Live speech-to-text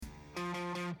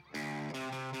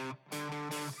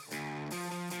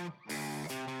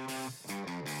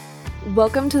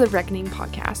Welcome to the Reckoning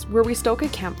Podcast, where we stoke a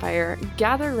campfire,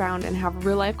 gather around, and have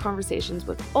real-life conversations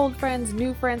with old friends,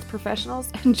 new friends,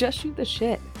 professionals, and just shoot the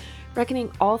shit.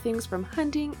 Reckoning all things from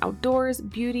hunting, outdoors,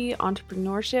 beauty,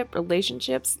 entrepreneurship,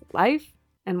 relationships, life,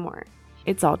 and more.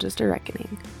 It's all just a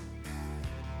reckoning.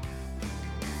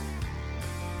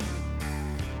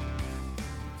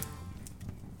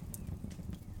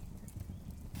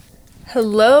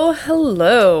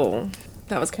 Hello.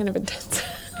 That was kind of intense.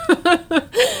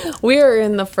 We are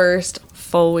in the first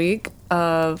full week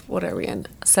of, what are we in?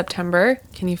 September.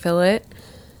 Can you feel it?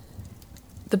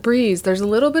 The breeze. There's a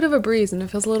little bit of a breeze and it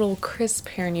feels a little crisp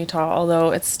here in Utah,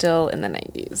 although it's still in the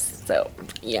 90s. So,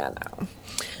 yeah, no.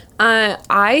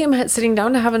 I am sitting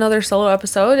down to have another solo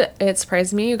episode. It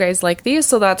surprised me you guys like these,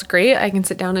 so that's great. I can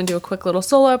sit down and do a quick little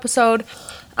solo episode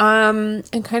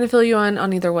and kind of fill you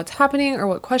on either what's happening or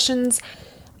what questions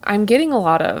I'm getting a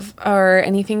lot of, or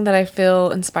anything that I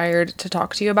feel inspired to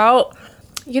talk to you about.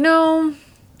 You know,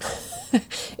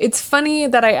 it's funny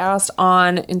that I asked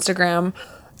on Instagram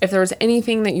if there was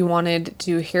anything that you wanted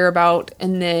to hear about,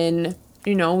 and then,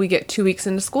 you know, we get 2 weeks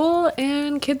into school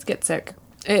and kids get sick.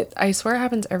 I swear it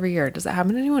happens every year. Does it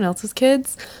happen to anyone else's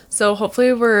kids? So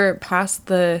hopefully we're past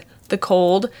the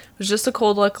cold. It was just a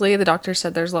cold, luckily. The doctor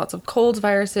said there's lots of colds,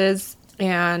 viruses,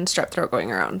 and strep throat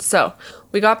going around. So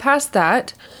we got past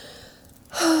that.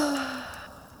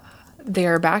 They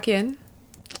are back in.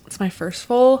 It's my first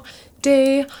full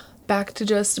day back to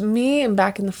just me and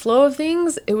back in the flow of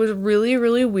things. It was really,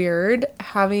 really weird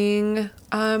having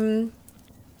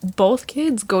both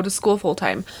kids go to school full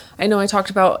time. I know I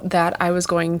talked about that I was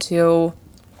going to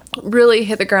really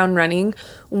hit the ground running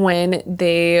when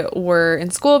they were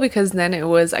in school, because then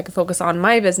I could focus on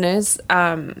my business.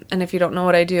 And if you don't know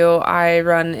what I do, I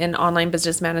run an online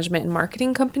business management and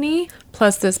marketing company,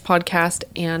 plus this podcast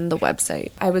and the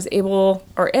website. I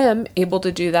am able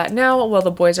to do that now while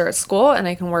the boys are at school, and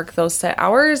I can work those set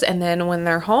hours. And then when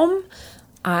they're home,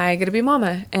 I get to be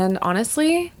mama. And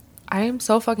honestly, I am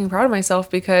so fucking proud of myself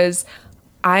because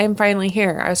I am finally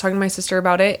here. I was talking to my sister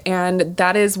about it, and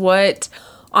that is what,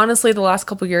 honestly, the last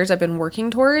couple years I've been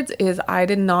working towards. Is I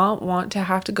did not want to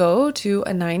have to go to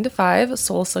a 9-to-5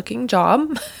 soul-sucking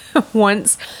job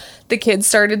once the kids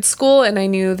started school, and I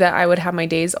knew that I would have my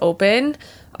days open.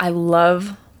 I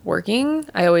love working.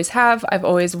 I always have. I've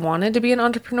always wanted to be an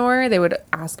entrepreneur. They would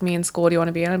ask me in school, "Do you want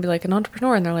to be?" And I'd be like, "An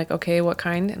entrepreneur." And they're like, "Okay, what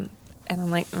kind?" And I'm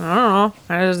like, "I don't know.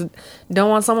 I just don't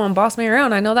want someone to boss me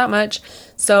around. I know that much."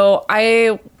 So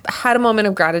I had a moment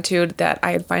of gratitude that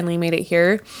I had finally made it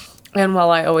here. And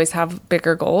while I always have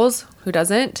bigger goals, who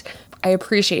doesn't? I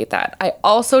appreciate that. I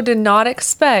also did not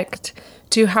expect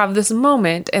to have this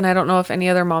moment, and I don't know if any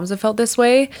other moms have felt this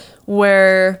way,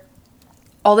 where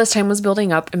all this time was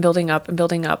building up and building up and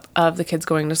building up of the kids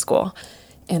going to school.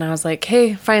 And I was like,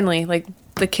 hey, finally, like,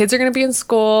 the kids are going to be in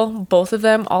school, both of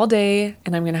them, all day,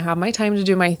 and I'm going to have my time to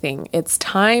do my thing. It's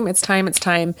time.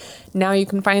 Now you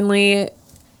can finally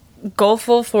go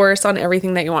full force on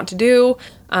everything that you want to do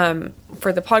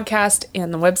for the podcast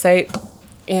and the website.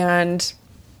 And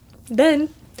then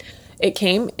it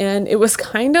came, and it was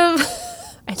kind of,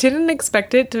 I didn't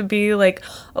expect it to be like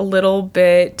a little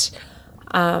bit,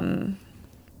 like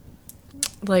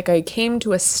I came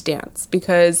to a stance,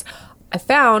 because I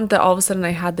found that all of a sudden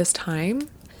I had this time,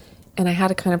 and I had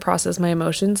to kind of process my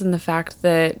emotions and the fact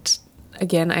that,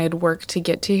 again, I had worked to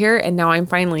get to here, and now I'm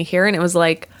finally here. And it was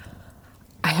like,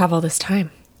 I have all this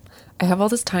time,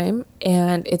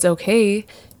 and it's okay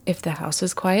if the house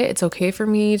is quiet. It's okay for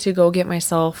me to go get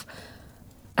myself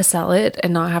a salad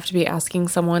and not have to be asking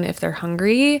someone if they're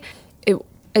hungry.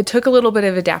 It took a little bit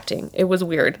of adapting. It was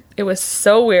weird. It was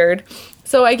so weird.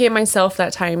 So I gave myself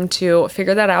that time to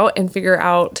figure that out and figure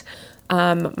out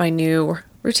my new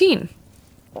routine.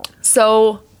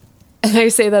 So, and I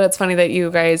say that it's funny that you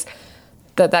guys,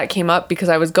 that came up, because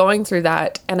I was going through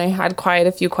that, and I had quite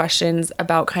a few questions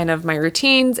about kind of my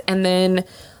routines and then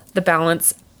the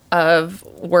balance of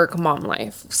work mom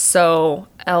life. So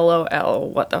LOL,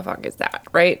 what the fuck is that,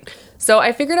 right? So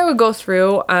I figured I would go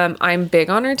through, I'm big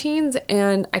on routines,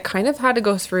 and I kind of had to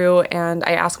go through and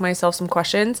I ask myself some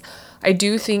questions. I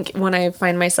do think when I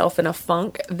find myself in a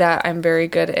funk that I'm very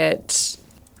good at,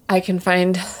 I can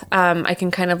kind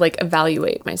of like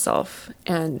evaluate myself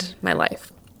and my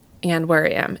life and where I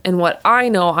am and what I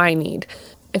know I need.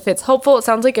 If it's helpful, it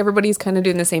sounds like everybody's kind of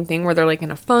doing the same thing, where they're like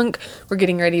in a funk. We're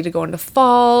getting ready to go into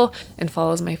fall, and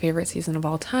fall is my favorite season of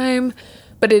all time.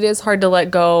 But it is hard to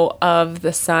let go of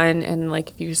the sun, and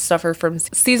like if you suffer from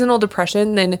seasonal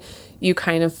depression, then you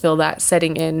kind of feel that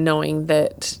setting in, knowing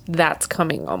that that's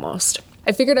coming almost.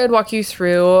 I figured I'd walk you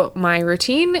through my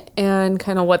routine and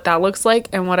kind of what that looks like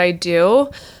and what I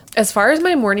do. as far as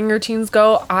my morning routines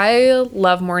go, I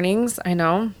love mornings. I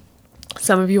know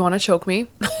some of you want to choke me,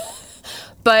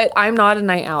 but I'm not a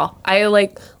night owl. I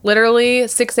like literally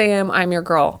 6 a.m. I'm your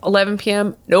girl. 11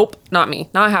 p.m. Nope, not me.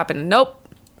 Not happening. Nope,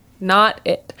 not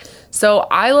it. So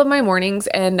I love my mornings,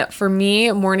 and for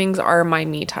me, mornings are my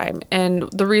me time.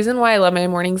 And the reason why I love my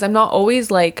mornings, I'm not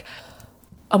always like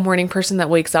a morning person that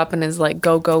wakes up and is like,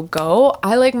 go, go, go.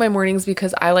 I like my mornings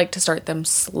because I like to start them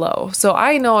slow. So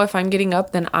I know if I'm getting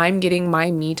up, then I'm getting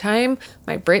my me time,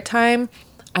 my Brit time.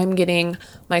 I'm getting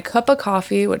my cup of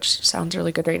coffee, which sounds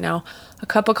really good right now. A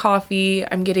cup of coffee.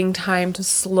 I'm getting time to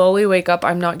slowly wake up.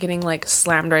 I'm not getting like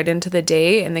slammed right into the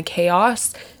day and the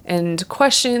chaos and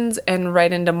questions and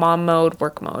right into mom mode,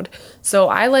 work mode. So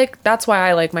that's why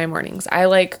I like my mornings. I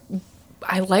like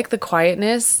the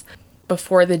quietness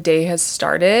before the day has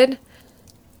started,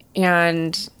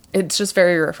 and it's just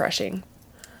very refreshing.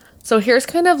 So here's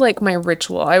kind of like my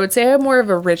ritual. I would say I have more of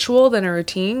a ritual than a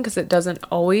routine because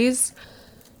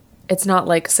it's not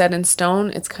like set in stone.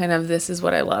 It's kind of, this is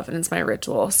what I love and it's my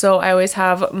ritual. So I always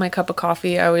have my cup of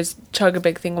coffee. I always chug a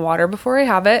big thing of water before I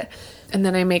have it. And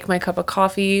then I make my cup of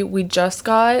coffee. We just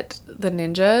got the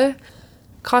Ninja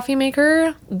coffee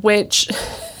maker, which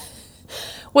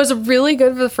was really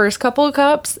good for the first couple of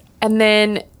cups. And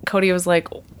then Cody was like,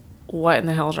 what in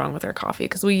the hell is wrong with our coffee?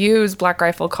 Because we use Black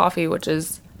Rifle Coffee, which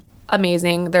is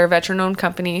amazing. They're a veteran-owned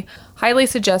company. Highly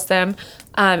suggest them.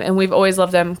 And we've always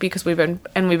loved them because we've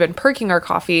been perking our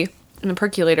coffee in the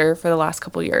percolator for the last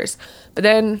couple of years. But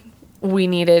then we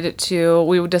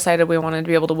decided we wanted to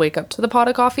be able to wake up to the pot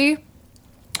of coffee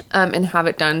and have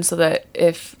it done so that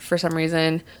if for some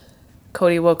reason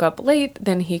Cody woke up late,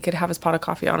 then he could have his pot of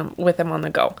coffee with him on the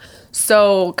go.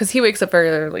 So, because he wakes up very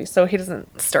early, so he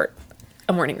doesn't start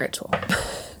a morning ritual.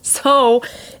 So,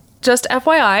 just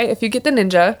FYI, if you get the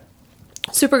Ninja,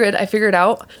 super good. I figured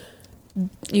out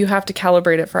you have to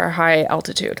calibrate it for a high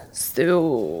altitude.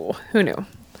 So, who knew?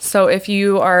 So, if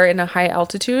you are in a high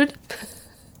altitude,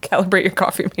 calibrate your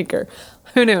coffee maker.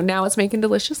 Who knew? Now it's making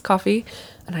delicious coffee,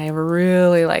 and I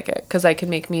really like it because I can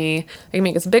make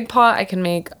this big pot. I can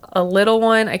make a little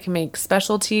one. I can make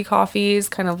specialty coffees,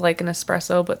 kind of like an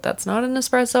espresso, but that's not an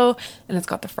espresso, and it's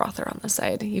got the frother on the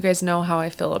side. You guys know how I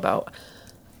feel about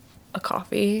a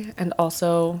coffee and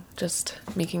also just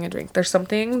making a drink. There's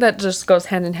something that just goes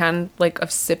hand in hand, like of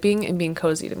sipping and being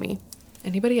cozy to me.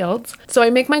 Anybody else? So I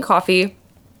make my coffee.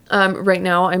 Right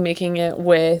now I'm making it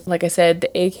with, like I said, the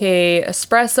AK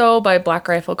Espresso by Black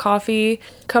Rifle Coffee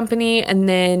Company. And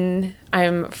then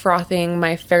I'm frothing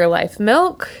my Fairlife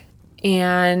milk.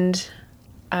 And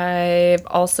I've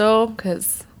also,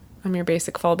 because I'm your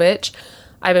basic fall bitch,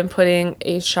 I've been putting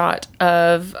a shot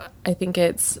of, I think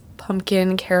it's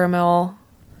pumpkin caramel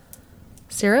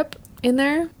syrup in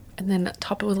there. And then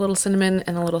top it with a little cinnamon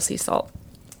and a little sea salt.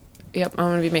 Yep, I'm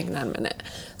going to be making that in a minute.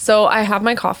 So I have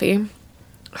my coffee.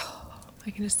 I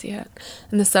can just see it.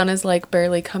 And the sun is like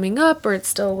barely coming up, or it's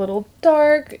still a little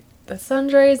dark. The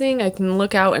sun's rising. I can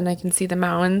look out and I can see the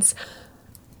mountains.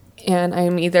 And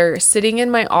I'm either sitting in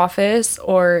my office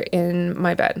or in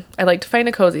my bed. I like to find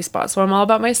a cozy spot. So I'm all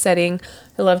about my setting.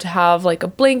 I love to have like a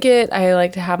blanket. I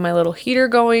like to have my little heater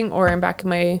going, or I'm back in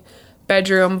my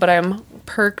bedroom, but I'm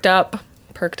perked up.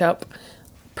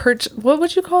 What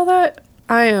would you call that?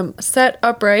 I am set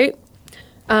upright.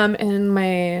 And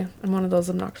I'm one of those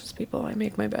obnoxious people. I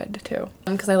make my bed too,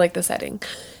 because I like the setting.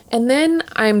 And then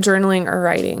I'm journaling or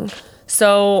writing.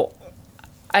 So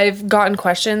I've gotten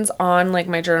questions on like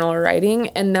my journal or writing,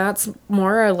 and that's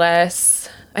more or less,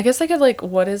 I guess I could like,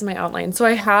 what is my outline? So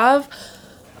I have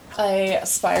a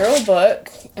spiral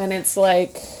book, and it's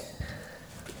like,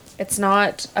 it's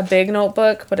not a big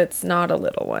notebook, but it's not a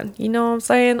little one. You know what I'm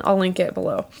saying? I'll link it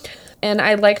below. And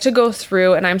I like to go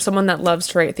through, and I'm someone that loves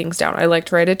to write things down. I like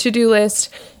to write a to-do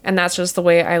list, and that's just the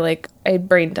way I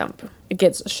brain dump. It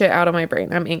gets shit out of my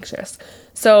brain. I'm anxious.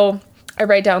 So I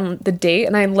write down the date,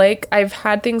 and I've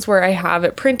had things where I have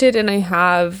it printed and I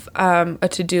have a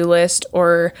to-do list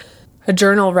or a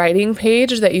journal writing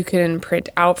page that you can print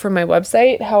out from my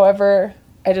website. However,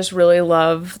 I just really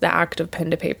love the act of pen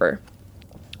to paper.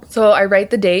 So I write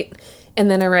the date. And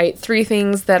then I write 3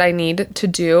 things that I need to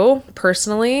do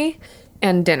personally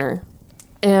and dinner.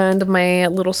 And my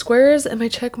little squares and my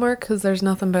check mark, because there's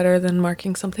nothing better than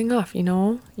marking something off, you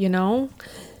know?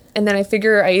 And then I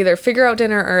either figure out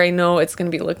dinner, or I know it's going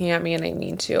to be looking at me and I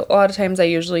need to. A lot of times I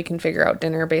usually can figure out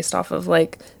dinner based off of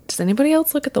like, does anybody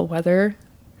else look at the weather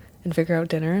and figure out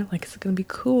dinner? Like, is it going to be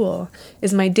cool?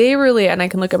 Is my day really, and I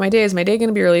can look at my day, is my day going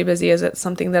to be really busy? Is it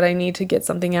something that I need to get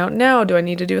something out now? Do I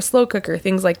need to do a slow cooker?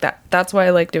 Things like that. That's why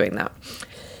I like doing that.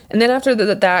 And then after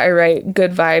that, I write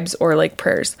good vibes or like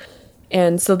prayers.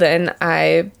 And so then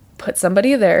I put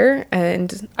somebody there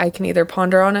and I can either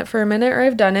ponder on it for a minute or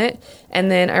I've done it. And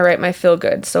then I write my feel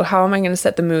good. So how am I going to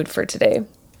set the mood for today?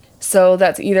 So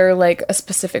that's either like a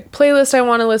specific playlist I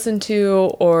want to listen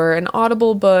to or an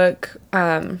Audible book.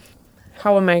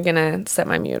 How am I going to set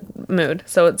my mood?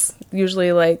 So it's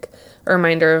usually like a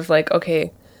reminder of like,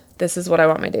 okay, this is what I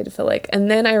want my day to feel like.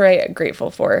 And then I write grateful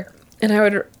for. And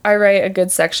I write a good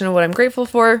section of what I'm grateful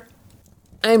for.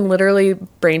 I'm literally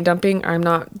brain dumping. I'm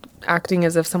not acting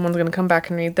as if someone's going to come back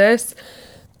and read this.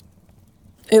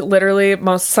 It literally,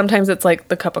 sometimes it's like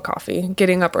the cup of coffee,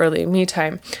 getting up early, me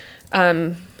time.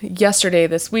 Yesterday,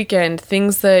 this weekend,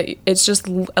 things that it's just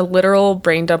a literal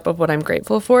brain dump of what I'm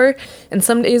grateful for. And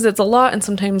some days it's a lot and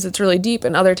sometimes it's really deep.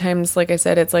 And other times, like I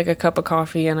said, it's like a cup of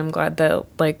coffee and I'm glad that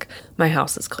like my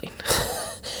house is clean.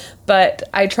 But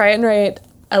I try and write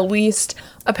at least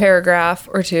a paragraph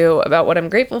or two about what I'm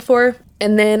grateful for.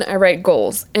 And then I write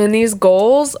goals. And these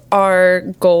goals are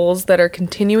goals that are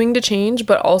continuing to change,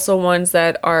 but also ones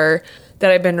that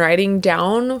I've been writing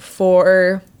down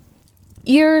for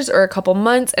years or a couple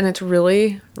months. And it's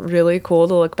really, really cool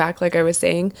to look back, like I was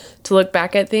saying, to look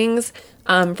back at things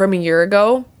from a year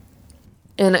ago.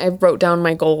 And I wrote down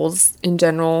my goals in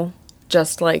general,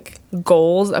 just like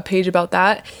goals, a page about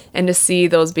that, and to see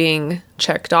those being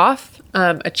checked off,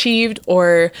 achieved,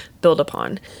 or built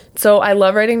upon. So I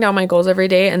love writing down my goals every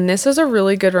day, and this is a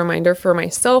really good reminder for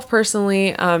myself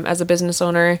personally, as a business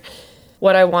owner,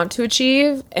 what I want to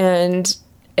achieve, and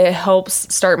it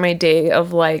helps start my day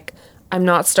of like, I'm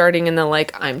not starting in the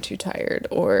like, I'm too tired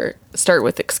or start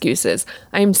with excuses.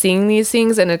 I'm seeing these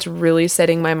things and it's really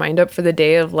setting my mind up for the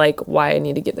day of like why I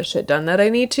need to get the shit done that I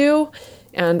need to,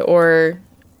 and or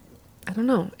I don't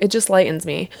know, it just lightens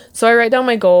me. So I write down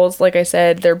my goals. Like I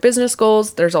said, they're business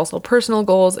goals. There's also personal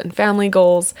goals and family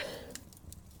goals.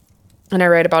 And I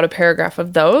write about a paragraph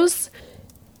of those.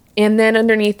 And then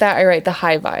underneath that, I write the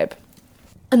high vibe.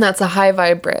 And that's a high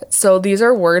vibe Brit. So these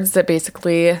are words that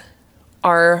basically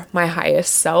are my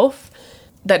highest self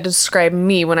that describe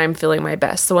me when I'm feeling my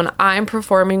best. So when I'm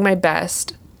performing my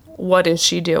best, what is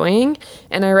she doing?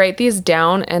 And I write these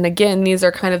down. And again, these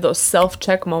are kind of those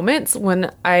self-check moments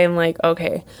when I am like,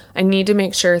 okay, I need to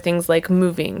make sure things like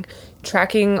moving,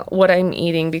 tracking what I'm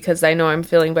eating because I know I'm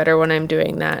feeling better when I'm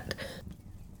doing that.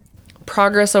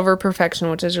 Progress over perfection,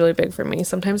 which is really big for me.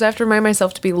 Sometimes I have to remind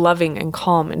myself to be loving and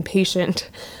calm and patient.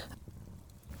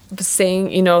 Saying,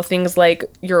 things like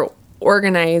you're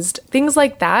organized, things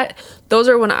like that. Those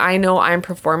are when I know I'm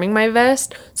performing my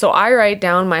best. So I write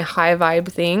down my high vibe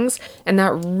things, and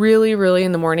that really, really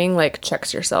in the morning, like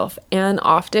checks yourself. And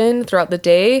often throughout the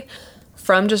day,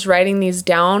 from just writing these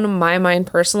down, my mind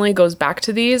personally goes back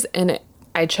to these, and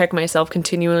I check myself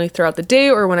continually throughout the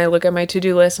day, or when I look at my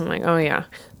to-do list, I'm like, oh yeah,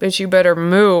 bitch, you better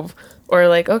move. Or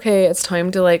like, okay, it's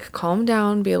time to like calm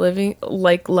down, be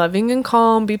loving and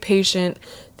calm, be patient,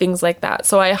 things like that.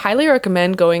 So I highly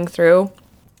recommend going through.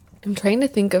 I'm trying to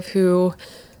think of who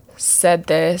said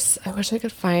this. I wish I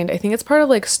could find. I think it's part of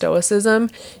like Stoicism,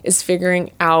 is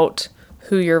figuring out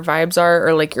who your vibes are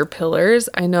or like your pillars.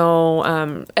 I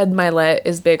know Ed Milet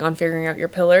is big on figuring out your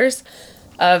pillars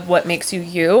of what makes you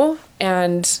you,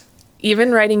 and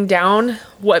even writing down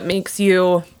what makes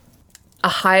you a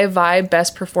high vibe,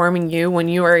 best performing you when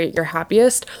you are at your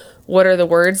happiest. What are the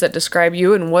words that describe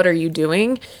you and what are you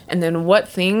doing? And then what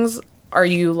things are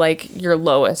you like your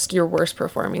lowest, your worst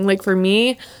performing? Like for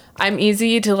me, I'm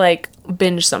easy to like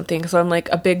binge something. So I'm like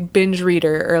a big binge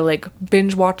reader or like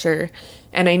binge watcher.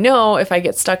 And I know if I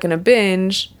get stuck in a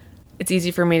binge, it's easy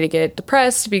for me to get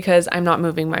depressed because I'm not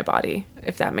moving my body,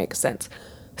 if that makes sense.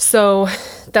 So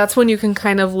that's when you can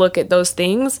kind of look at those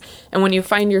things. And when you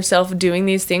find yourself doing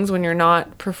these things when you're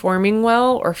not performing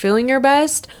well or feeling your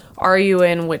best, are you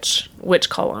in which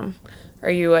column?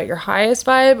 Are you at your highest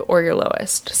vibe or your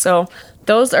lowest? So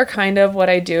those are kind of what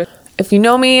I do. If you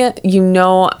know me, you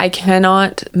know I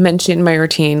cannot mention my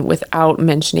routine without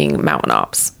mentioning Mountain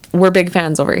Ops. We're big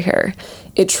fans over here.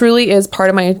 It truly is part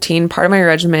of my routine, part of my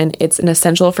regimen. It's an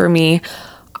essential for me.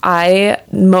 I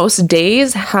most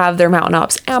days have their Mountain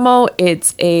Ops ammo.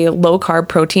 It's a low carb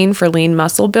protein for lean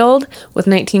muscle build with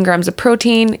 19 grams of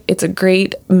protein. It's a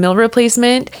great meal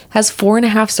replacement, has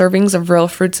 4.5 servings of real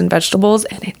fruits and vegetables,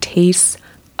 and it tastes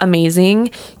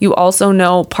amazing. You also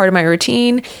know part of my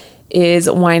routine is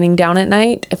winding down at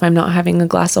night. If I'm not having a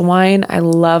glass of wine, I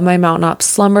love my Mountain Ops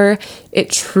Slumber.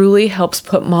 It truly helps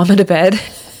put mama to bed.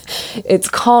 It's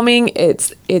calming.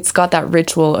 It's got that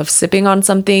ritual of sipping on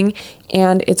something,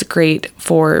 and it's great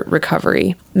for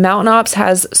recovery. Mountain Ops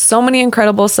has so many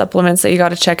incredible supplements that you got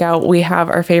to check out. We have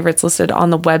our favorites listed on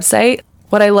the website.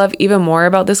 what I love even more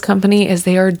about this company is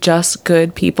they are just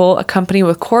good people, a company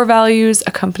with core values,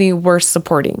 a company worth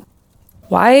supporting.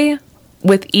 Why?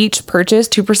 With each purchase,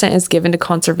 2% is given to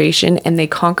conservation and they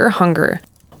conquer hunger.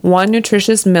 One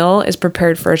nutritious meal is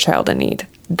prepared for a child in need.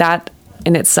 That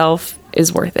in itself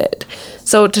is worth it.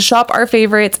 So to shop our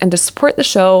favorites and to support the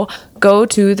show, go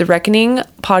to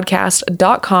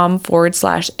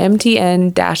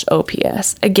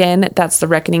thereckoningpodcast.com/MTN-OPS. Again, that's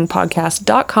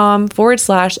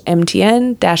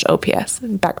thereckoningpodcast.com/MTN-OPS.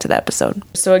 Back to the episode.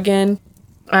 So again,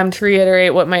 to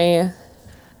reiterate what my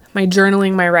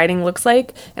journaling, my writing looks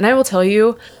like. And I will tell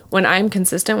you, when I'm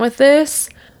consistent with this,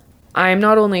 I'm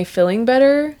not only feeling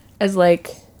better as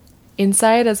like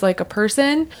inside as like a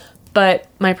person, but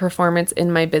my performance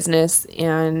in my business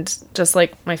and just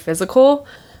like my physical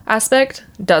aspect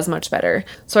does much better.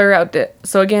 So I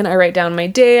write down my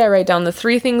day. I write down the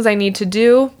 3 things I need to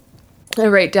do. I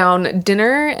write down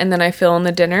dinner and then I fill in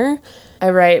the dinner. I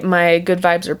write my good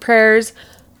vibes or prayers,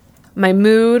 my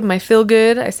mood, my feel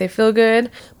good. I say feel good,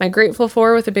 my grateful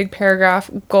for with a big paragraph,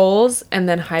 goals, and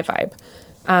then high vibe.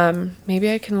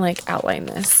 Maybe I can like outline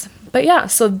this. But yeah,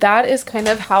 so that is kind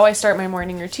of how I start my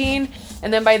morning routine.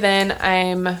 And then by then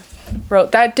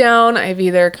wrote that down. I've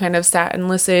either kind of sat and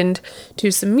listened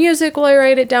to some music while I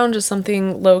write it down, just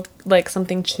something low, like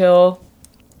something chill,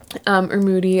 or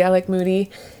moody. I like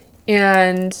moody.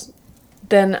 And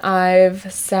then I've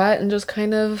sat and just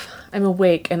I'm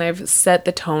awake and I've set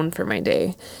the tone for my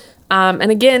day.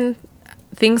 And again,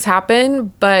 things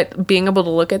happen, but being able to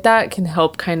look at that can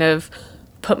help kind of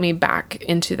put me back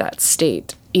into that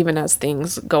state, even as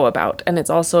things go about. And it's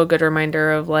also a good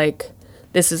reminder of like,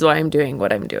 this is why I'm doing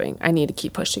what I'm doing. I need to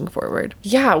keep pushing forward.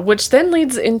 Yeah, which then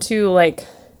leads into like,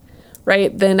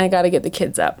 right, then I got to get the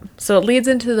kids up. So it leads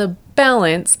into the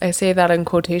balance, I say that in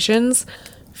quotations,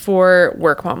 for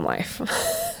work mom life.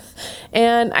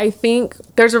 And I think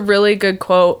there's a really good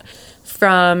quote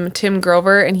from Tim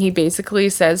Grover, and he basically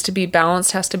says to be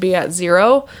balanced has to be at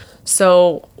 0.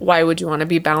 So why would you want to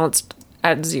be balanced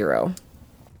at 0?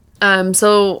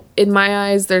 So in my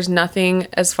eyes, there's nothing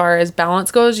as far as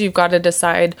balance goes. You've got to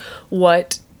decide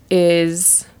what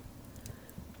things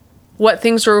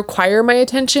require my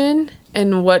attention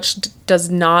and what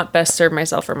does not best serve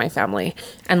myself or my family,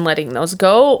 and letting those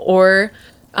go, or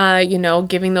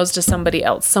giving those to somebody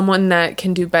else, someone that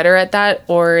can do better at that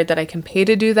or that I can pay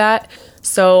to do that.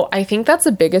 So I think that's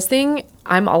the biggest thing.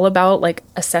 I'm all about like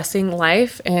assessing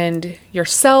life and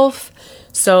yourself.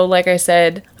 So like I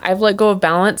said, I've let go of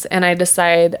balance and I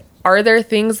decide, are there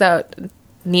things that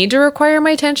need to require my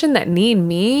attention, that need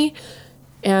me,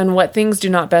 and what things do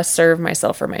not best serve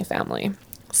myself or my family?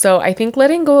 So I think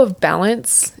letting go of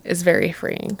balance is very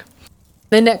freeing.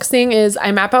 The next thing is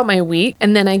I map out my week,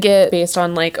 and then I get based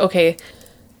on like, okay,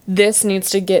 this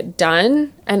needs to get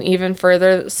done, and even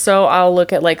further. So I'll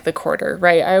look at like the quarter,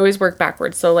 right? I always work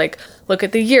backwards. So like look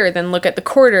at the year, then look at the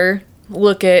quarter,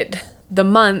 look at the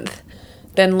month,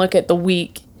 then look at the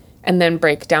week, and then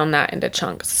break down that into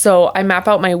chunks. So I map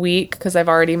out my week because I've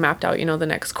already mapped out, the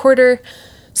next quarter.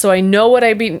 So I know what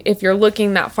if you're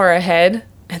looking that far ahead,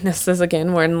 and this is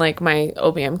again when like my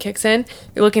OBM kicks in,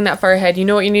 you're looking that far ahead, you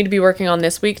know what you need to be working on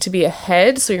this week to be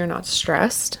ahead so you're not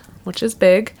stressed, which is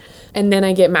big. And then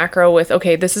I get macro with,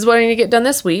 okay, this is what I need to get done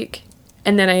this week.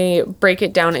 And then I break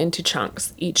it down into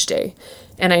chunks each day.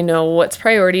 And I know what's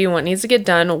priority, what needs to get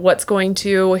done,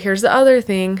 here's the other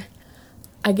thing.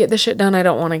 I get the shit done I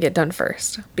don't want to get done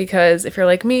first. Because if you're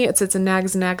like me, it sits and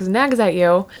nags at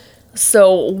you.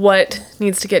 So what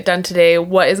needs to get done today?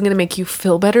 What is going to make you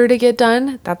feel better to get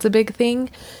done? That's a big thing.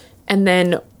 And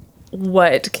then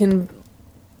what can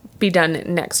be done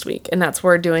next week? And that's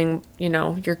where doing,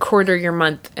 your quarter, your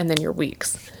month, and then your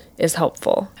weeks is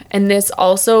helpful. And this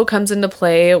also comes into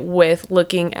play with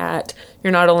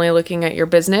you're not only looking at your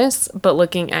business, but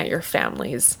looking at your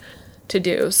families to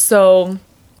do. So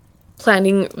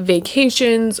planning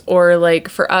vacations, or like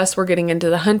for us, we're getting into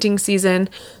the hunting season.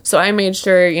 So I made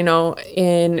sure,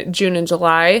 in June and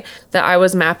July that I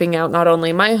was mapping out not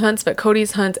only my hunts, but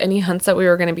Cody's hunts, any hunts that we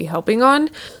were going to be helping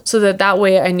on, so that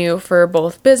way I knew for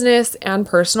both business and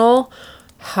personal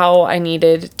how I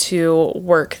needed to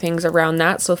work things around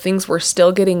that. So things were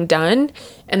still getting done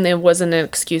and there wasn't an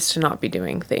excuse to not be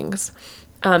doing things.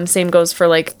 Same goes for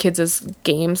like kids'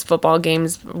 games, football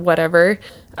games, whatever,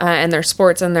 and their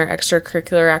sports and their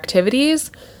extracurricular activities.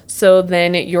 So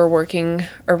then you're working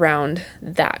around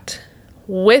that.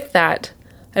 With that,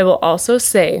 I will also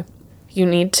say you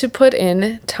need to put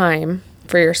in time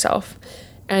for yourself.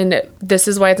 And this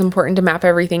is why it's important to map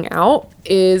everything out,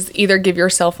 is either give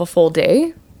yourself a full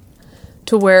day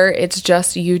to where it's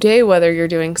just you day, whether you're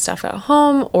doing stuff at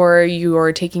home or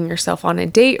you're taking yourself on a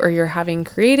date or you're having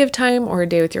creative time or a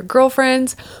day with your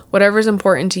girlfriends, whatever's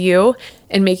important to you,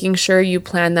 and making sure you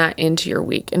plan that into your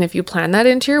week. And if you plan that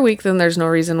into your week, then there's no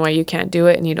reason why you can't do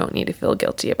it and you don't need to feel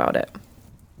guilty about it.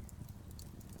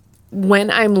 When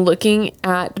I'm looking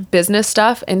at business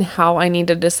stuff and how I need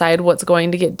to decide what's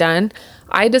going to get done,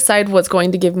 I decide what's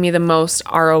going to give me the most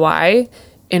ROI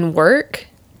in work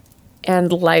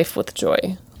and life with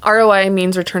joy. ROI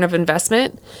means return of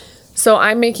investment. So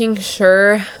I'm making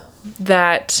sure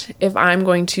that if I'm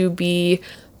going to be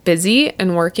busy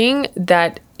and working,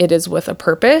 that it is with a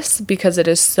purpose, because it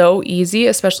is so easy,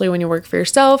 especially when you work for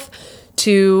yourself,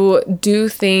 to do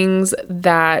things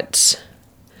that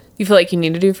you feel like you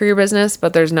need to do for your business,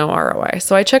 but there's no ROI.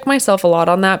 So I check myself a lot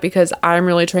on that because I'm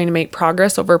really trying to make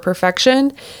progress over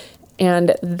perfection.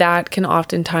 And that can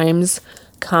oftentimes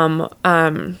come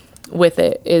with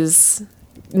it is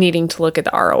needing to look at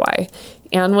the ROI.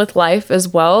 And with life as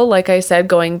well, like I said,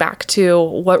 going back to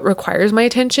what requires my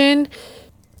attention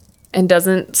and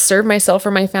doesn't serve myself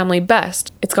or my family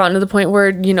best. It's gotten to the point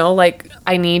where, like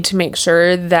I need to make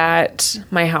sure that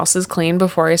my house is clean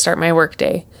before I start my work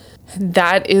day.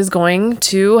 That is going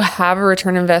to have a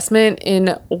return investment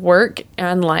in work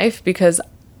and life because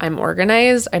I'm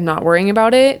organized. I'm not worrying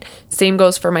about it. Same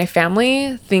goes for my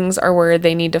family. Things are where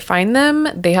they need to find them.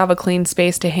 They have a clean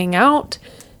space to hang out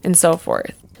and so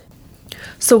forth.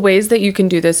 So ways that you can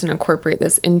do this and incorporate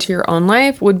this into your own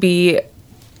life would be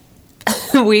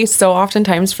we so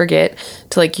oftentimes forget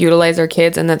to utilize our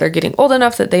kids and that they're getting old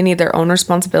enough that they need their own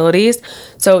responsibilities.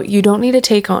 So you don't need to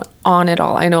take on it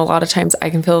all. I know a lot of times I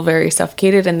can feel very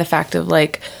suffocated in the fact of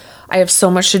I have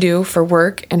so much to do for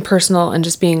work and personal and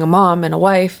just being a mom and a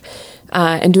wife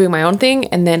and doing my own thing.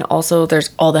 And then also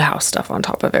there's all the house stuff on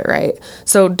top of it, right?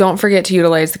 So don't forget to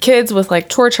utilize the kids with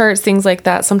chore charts, things like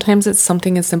that. Sometimes it's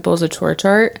something as simple as a chore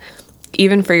chart,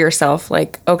 even for yourself.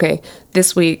 Okay,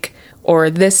 this week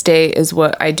or this day is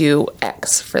what I do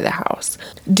X for the house.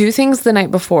 Do things the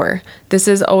night before. This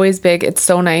is always big. It's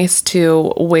so nice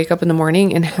to wake up in the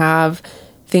morning and have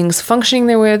things functioning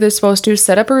the way they're supposed to.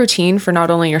 Set up a routine for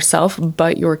not only yourself,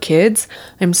 but your kids.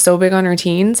 I'm so big on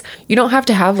routines. You don't have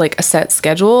to have a set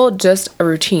schedule, just a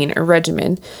routine, a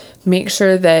regimen. Make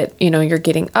sure that, you're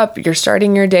getting up, you're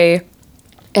starting your day,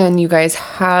 and you guys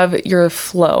have your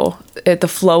flow. The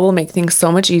flow will make things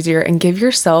so much easier, and give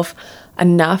yourself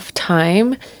enough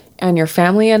time and your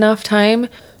family enough time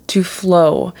to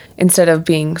flow instead of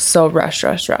being so rush.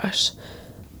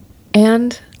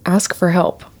 And ask for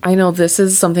help. I know this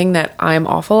is something that I'm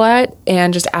awful at,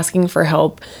 and just asking for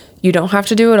help. You don't have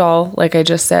to do it all, like I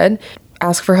just said.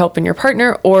 Ask for help in your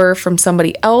partner or from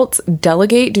somebody else.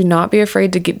 Delegate. Do not be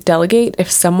afraid to delegate.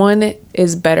 If someone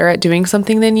is better at doing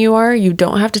something than you are, you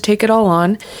don't have to take it all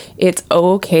on. It's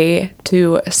okay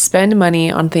to spend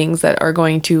money on things that are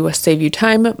going to save you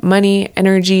time, money,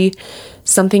 energy,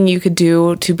 something you could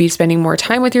do to be spending more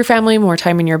time with your family, more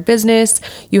time in your business.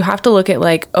 You have to look at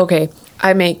okay,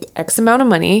 I make X amount of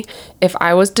money. If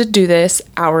I was to do this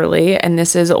hourly, and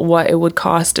this is what it would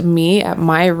cost me at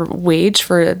my wage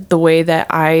for the way that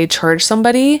I charge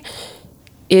somebody,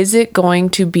 is it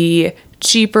going to be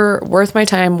cheaper, worth my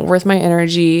time, worth my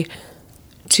energy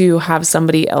to have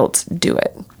somebody else do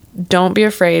it? Don't be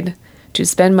afraid to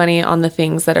spend money on the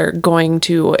things that are going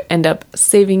to end up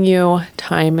saving you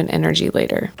time and energy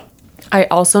later. I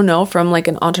also know from an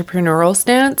entrepreneurial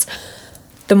stance,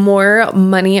 the more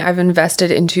money I've invested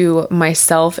into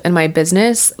myself and my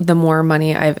business, the more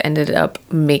money I've ended up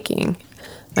making.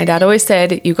 My dad always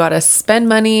said, you got to spend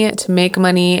money to make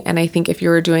money. And I think if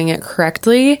you're doing it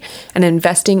correctly and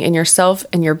investing in yourself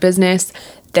and your business,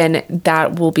 then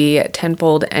that will be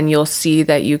tenfold, and you'll see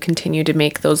that you continue to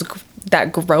make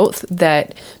that growth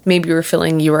that maybe you were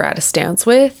feeling you were at a stance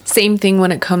with. Same thing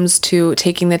when it comes to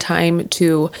taking the time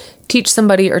to teach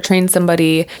somebody or train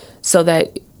somebody so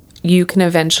that you can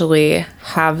eventually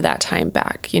have that time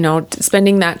back.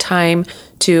 Spending that time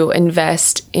to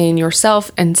invest in yourself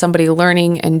and somebody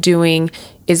learning and doing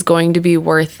is going to be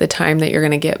worth the time that you're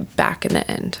going to get back in the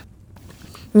end.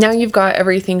 Now you've got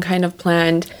everything kind of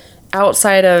planned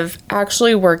outside of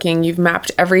actually working. You've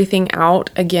mapped everything out.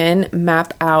 Again,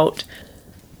 map out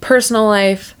personal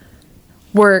life,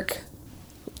 work,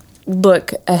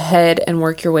 look ahead and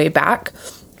work your way back.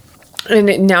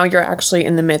 And now you're actually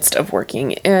in the midst of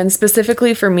working. And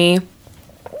specifically for me,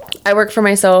 I work for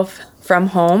myself from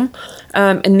home.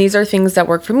 And these are things that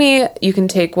work for me. You can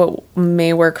take what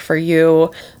may work for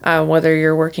you, whether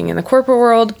you're working in the corporate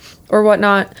world or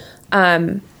whatnot.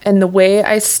 And the way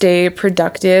I stay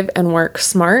productive and work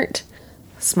smart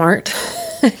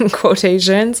in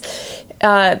quotations,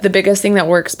 the biggest thing that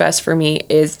works best for me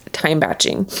is time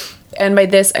batching. And by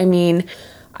this, I mean,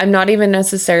 I'm not even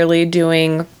necessarily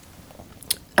doing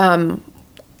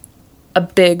a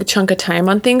big chunk of time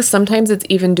on things. Sometimes it's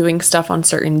even doing stuff on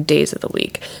certain days of the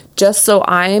week, just so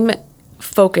I'm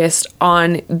focused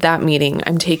on that meeting.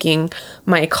 I'm taking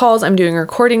my calls, I'm doing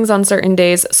recordings on certain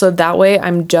days, so that way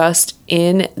I'm just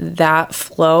in that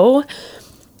flow.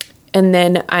 And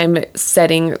then I'm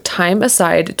setting time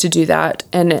aside to do that.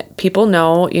 And people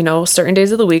know, certain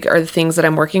days of the week are the things that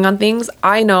I'm working on things.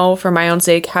 I know for my own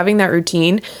sake, having that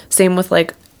routine, same with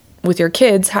with your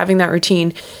kids, having that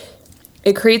routine,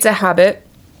 it creates a habit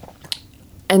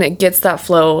and it gets that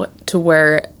flow to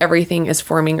where everything is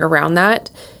forming around that.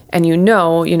 And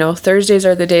Thursdays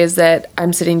are the days that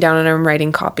I'm sitting down and I'm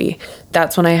writing copy.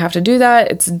 That's when I have to do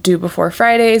that. It's due before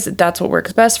Fridays. That's what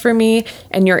works best for me.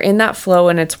 And you're in that flow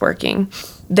and it's working.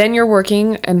 Then you're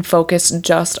working and focused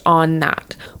just on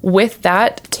that. With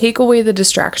that, take away the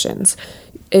distractions.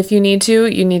 If you need to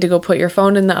go put your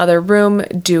phone in the other room,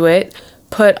 do it.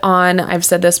 Put on, I've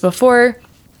said this before,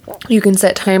 you can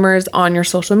set timers on your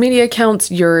social media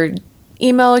accounts, your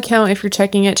email account if you're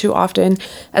checking it too often,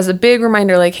 as a big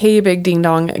reminder, like, hey, big ding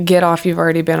dong, get off. You've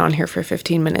already been on here for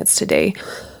 15 minutes today.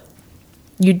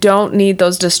 You don't need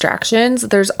those distractions.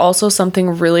 There's also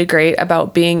something really great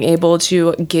about being able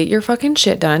to get your fucking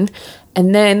shit done.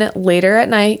 And then later at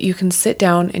night, you can sit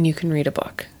down and you can read a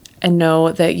book and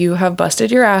know that you have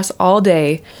busted your ass all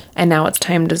day and now it's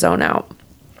time to zone out.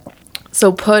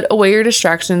 So put away your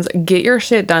distractions, get your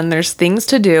shit done. There's things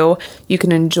to do you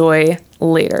can enjoy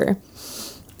later.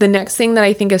 The next thing that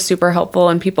I think is super helpful,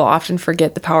 and people often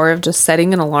forget the power of just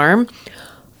setting an alarm.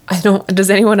 Does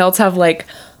anyone else have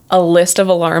a list of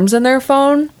alarms in their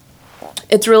phone?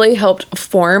 It's really helped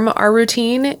form our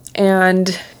routine,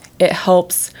 and it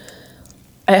helps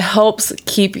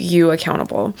keep you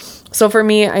accountable. So for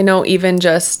me, I know even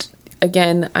just,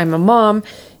 again, I'm a mom,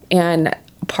 and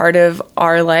part of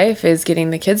our life is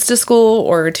getting the kids to school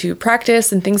or to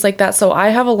practice and things like that. So I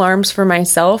have alarms for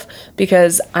myself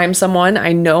because I'm someone,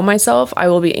 I know myself, I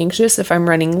will be anxious if I'm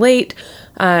running late.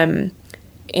 And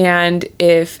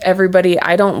if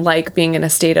I don't like being in a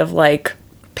state of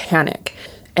panic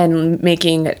and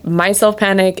making myself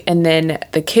panic and then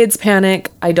the kids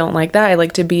panic. I don't like that. I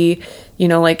like to be,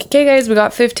 okay, guys, we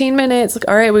got 15 minutes.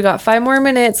 All right, we got 5 more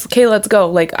minutes. Okay, let's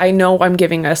go. I know I'm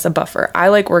giving us a buffer. I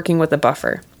like working with a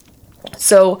buffer.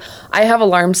 So I have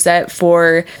alarms set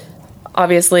for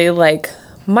obviously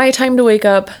my time to wake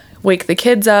up, wake the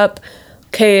kids up.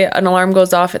 Okay, an alarm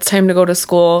goes off. It's time to go to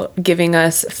school, giving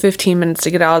us 15 minutes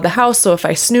to get out of the house. So if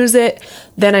I snooze it,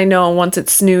 then I know once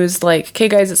it's snoozed, okay,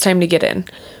 guys, it's time to get in.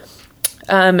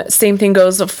 Same thing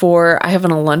goes for, I have a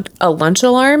lunch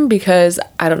alarm because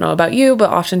I don't know about you,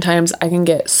 but oftentimes I can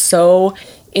get so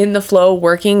in the flow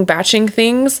working, batching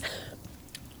things,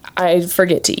 I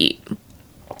forget to eat.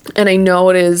 And I know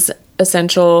it is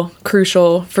essential,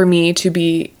 crucial for me to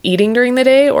be eating during the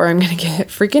day or I'm going to get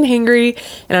freaking hangry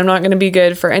and I'm not going to be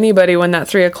good for anybody when that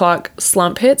 3 o'clock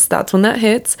slump hits. That's when that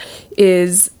hits,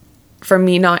 is from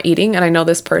me not eating. And I know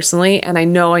this personally, and I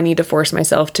know I need to force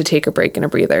myself to take a break and a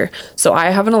breather. So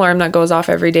I have an alarm that goes off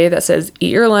every day that says,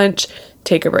 eat your lunch,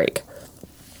 take a break.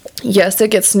 Yes, it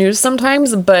gets snoozed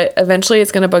sometimes, but eventually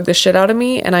it's going to bug the shit out of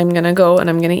me and I'm going to go and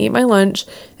I'm going to eat my lunch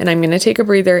and I'm going to take a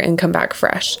breather and come back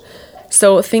fresh.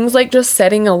 So things like just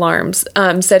setting alarms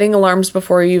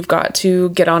before you've got to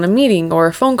get on a meeting or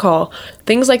a phone call,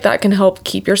 things like that can help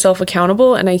keep yourself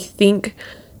accountable. And I think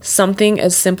something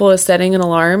as simple as setting an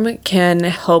alarm can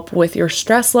help with your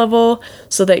stress level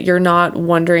so that you're not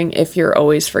wondering if you're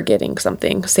always forgetting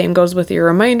something. Same goes with your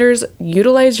reminders.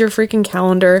 Utilize your freaking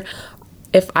calendar.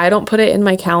 If I don't put it in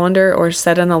my calendar or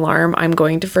set an alarm, I'm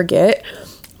going to forget.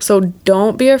 So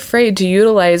don't be afraid to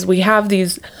utilize. We have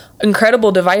these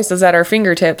incredible devices at our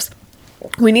fingertips.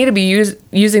 We need to be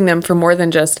using them for more than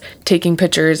just taking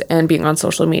pictures and being on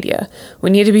social media.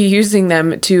 We need to be using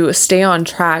them to stay on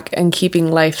track and keeping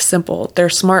life simple. They're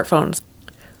smartphones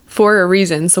for a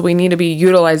reason, so we need to be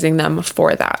utilizing them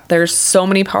for that. There's so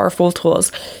many powerful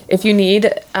tools. If you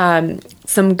need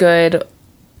some good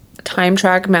time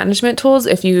track management tools,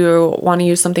 if you want to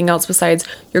use something else besides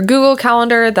your Google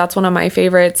Calendar, that's one of my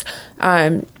favorites.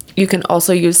 You can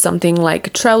also use something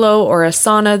like Trello or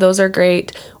Asana. Those are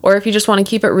great. Or if you just want to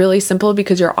keep it really simple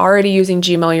because you're already using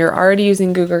Gmail, you're already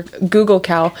using Google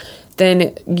Cal,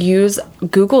 then use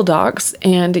Google Docs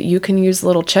and you can use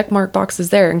little check mark boxes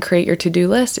there and create your to-do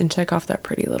list and check off that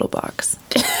pretty little box.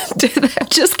 Did that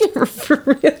just get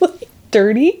really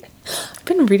dirty? I've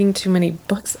been reading too many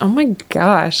books. Oh my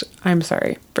gosh. I'm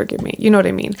sorry. Forgive me. You know what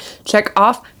I mean. Check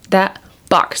off that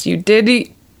box. You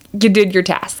did you did your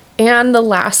task. And the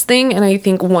last thing, and I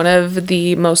think one of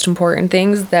the most important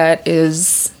things that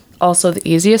is also the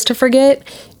easiest to forget,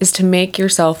 is to make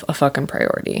yourself a fucking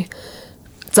priority.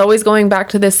 It's always going back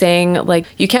to this saying, like,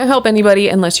 you can't help anybody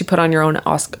unless you put on your own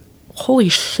holy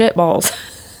shit balls.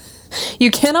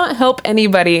 You cannot help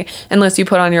anybody unless you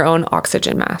put on your own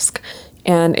oxygen mask.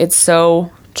 And it's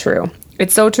so true.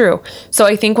 It's so true. So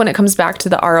I think when it comes back to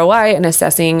the ROI and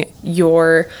assessing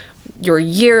your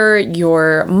year,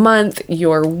 your month,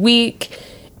 your week,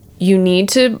 you need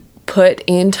to put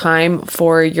in time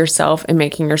for yourself and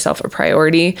making yourself a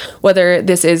priority, whether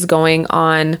this is going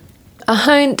on a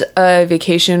hunt, a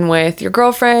vacation with your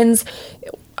girlfriends.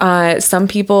 Some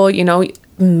people,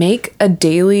 make a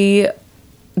daily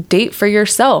date for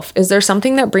yourself. Is there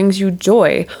something that brings you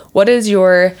joy? What is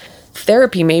your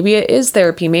therapy? Maybe it is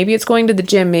therapy. Maybe it's going to the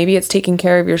gym. Maybe it's taking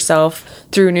care of yourself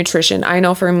through nutrition. I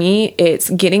know for me, it's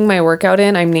getting my workout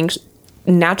in. I'm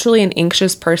naturally an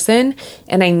anxious person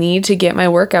and I need to get my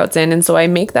workouts in. And so I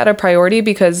make that a priority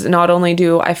because not only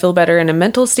do I feel better in a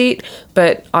mental state,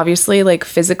 but obviously like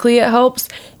physically it helps.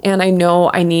 And I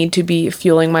know I need to be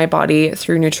fueling my body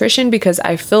through nutrition because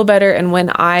I feel better. And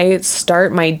when I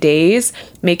start my days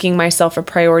making myself a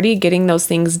priority, getting those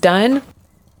things done,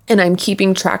 and I'm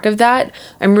keeping track of that,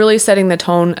 I'm really setting the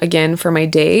tone again for my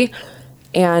day.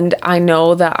 And I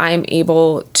know that I'm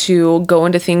able to go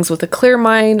into things with a clear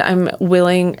mind. I'm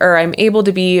able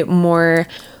to be more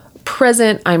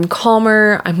present. I'm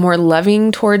calmer. I'm more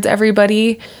loving towards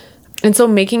everybody. And so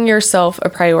making yourself a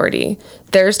priority.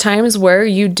 There's times where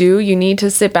you need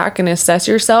to sit back and assess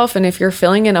yourself. And if you're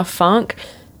feeling in a funk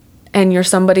and you're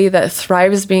somebody that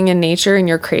thrives being in nature and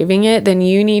you're craving it, then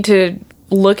you need to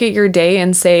look at your day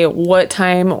and say, what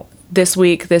time this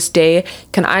week, this day,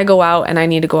 can I go out and I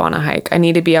need to go on a hike? I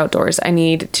need to be outdoors. I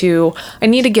need to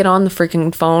get on the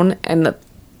freaking phone and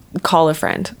call a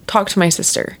friend, talk to my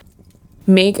sister.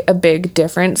 Make a big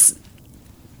difference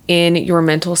in your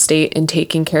mental state and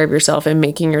taking care of yourself and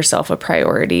making yourself a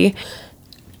priority.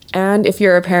 And if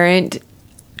you're a parent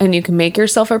and you can make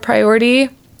yourself a priority,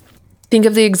 think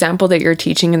of the example that you're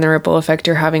teaching and the ripple effect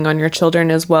you're having on your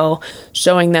children as well,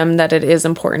 showing them that it is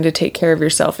important to take care of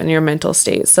yourself and your mental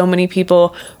state. So many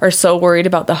people are so worried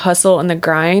about the hustle and the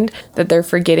grind that they're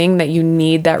forgetting that you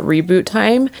need that reboot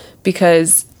time,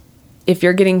 because if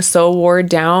you're getting so wore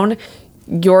down,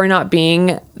 you're not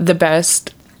being the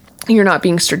best, you're not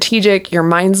being strategic, your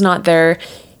mind's not there,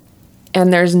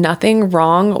 and there's nothing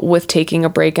wrong with taking a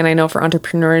break. And I know for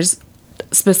entrepreneurs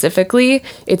specifically,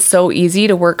 it's so easy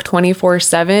to work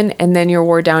 24/7 and then you're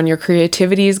wore down, your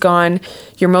creativity is gone,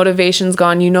 your motivation's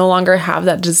gone, you no longer have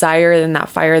that desire and that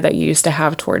fire that you used to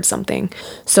have towards something.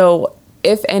 So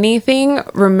if anything,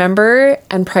 remember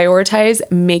and prioritize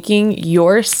making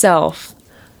yourself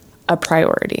a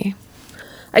priority.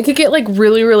 I could get like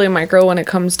really, really micro when it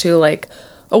comes to like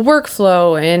a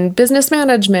workflow and business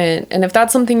management. And if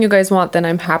that's something you guys want, then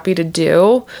I'm happy to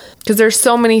do, because there's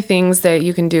so many things that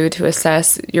you can do to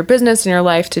assess your business and your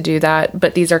life to do that.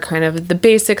 But these are kind of the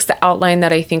basics, the outline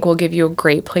that I think will give you a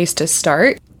great place to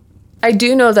start. I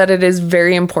do know that it is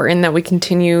very important that we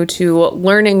continue to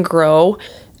learn and grow.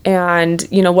 And,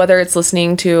 whether it's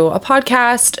listening to a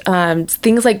podcast,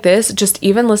 things like this, just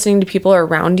even listening to people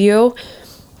around you,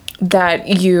 that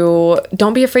you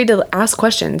don't be afraid to ask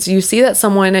questions. You see that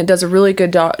someone does a really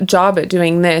good job at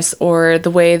doing this, or the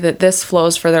way that this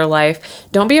flows for their life.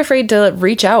 Don't be afraid to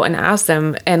reach out and ask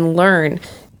them and learn.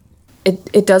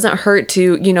 It doesn't hurt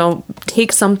to,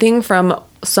 take something from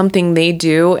something they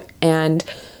do and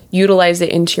utilize it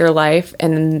into your life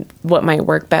and what might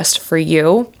work best for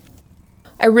you.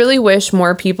 I really wish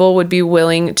more people would be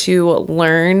willing to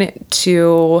learn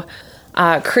to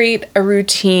create a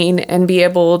routine and be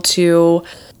able to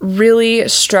really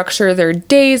structure their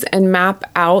days and map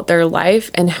out their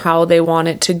life and how they want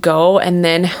it to go, and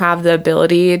then have the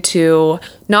ability to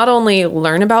not only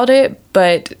learn about it,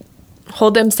 but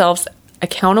hold themselves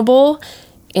accountable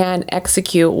and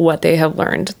execute what they have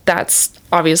learned. That's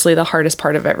obviously the hardest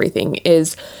part of everything,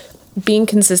 is being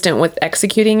consistent with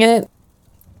executing it.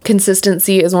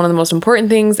 Consistency is one of the most important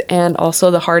things and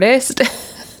also the hardest.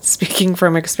 Speaking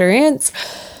from experience.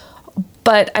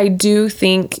 But I do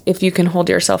think if you can hold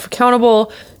yourself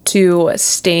accountable to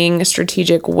staying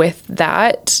strategic with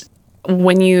that,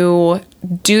 when you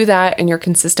do that and you're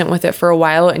consistent with it for a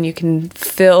while, and you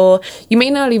may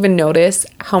not even notice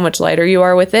how much lighter you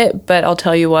are with it, but I'll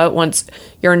tell you what, once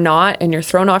you're not and you're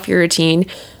thrown off your routine,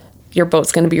 your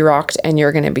boat's going to be rocked and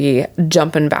you're going to be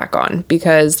jumping back on.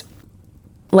 Because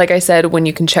like I said, when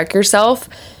you can check yourself,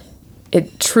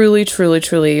 it truly, truly,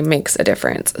 truly makes a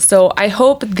difference. So I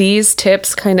hope these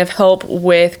tips kind of help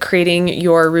with creating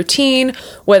your routine,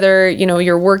 whether,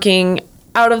 you're working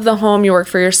out of the home, you work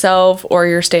for yourself, or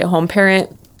you're a stay-at-home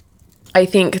parent. I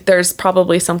think there's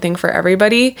probably something for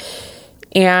everybody.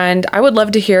 And I would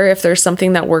love to hear if there's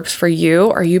something that works for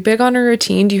you. Are you big on a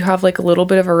routine? Do you have like a little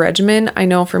bit of a regimen? I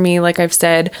know for me, like I've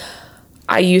said,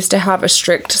 I used to have a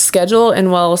strict schedule,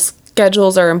 and while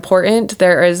schedules are important,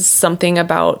 there's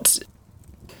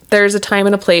a time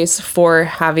and a place for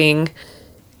having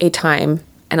a time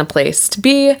and a place to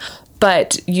be,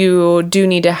 but you do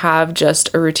need to have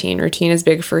just a routine. Routine is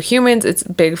big for humans. It's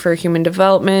big for human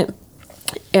development.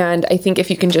 And I think if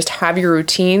you can just have your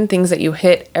routine, things that you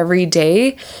hit every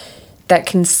day that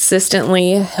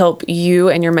consistently help you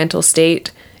and your mental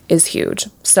state is huge.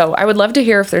 So I would love to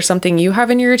hear if there's something you have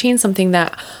in your routine, something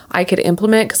that I could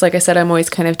implement. Because like I said, I'm always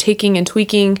kind of taking and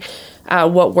tweaking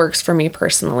what works for me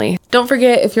personally. Don't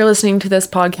forget, if you're listening to this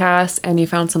podcast and you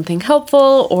found something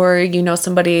helpful, or you know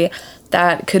somebody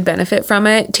that could benefit from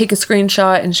it, take a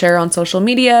screenshot and share on social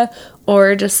media,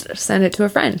 or just send it to a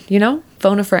friend,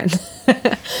 phone a friend.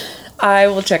 I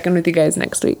will check in with you guys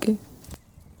next week.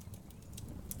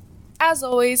 As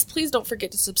always, please don't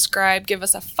forget to subscribe. Give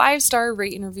us a 5-star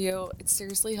rate and review. It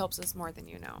seriously helps us more than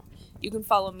you know. You can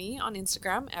follow me on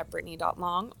Instagram at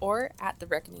Brittany.long or at The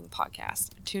Reckoning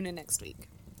Podcast. Tune in next week.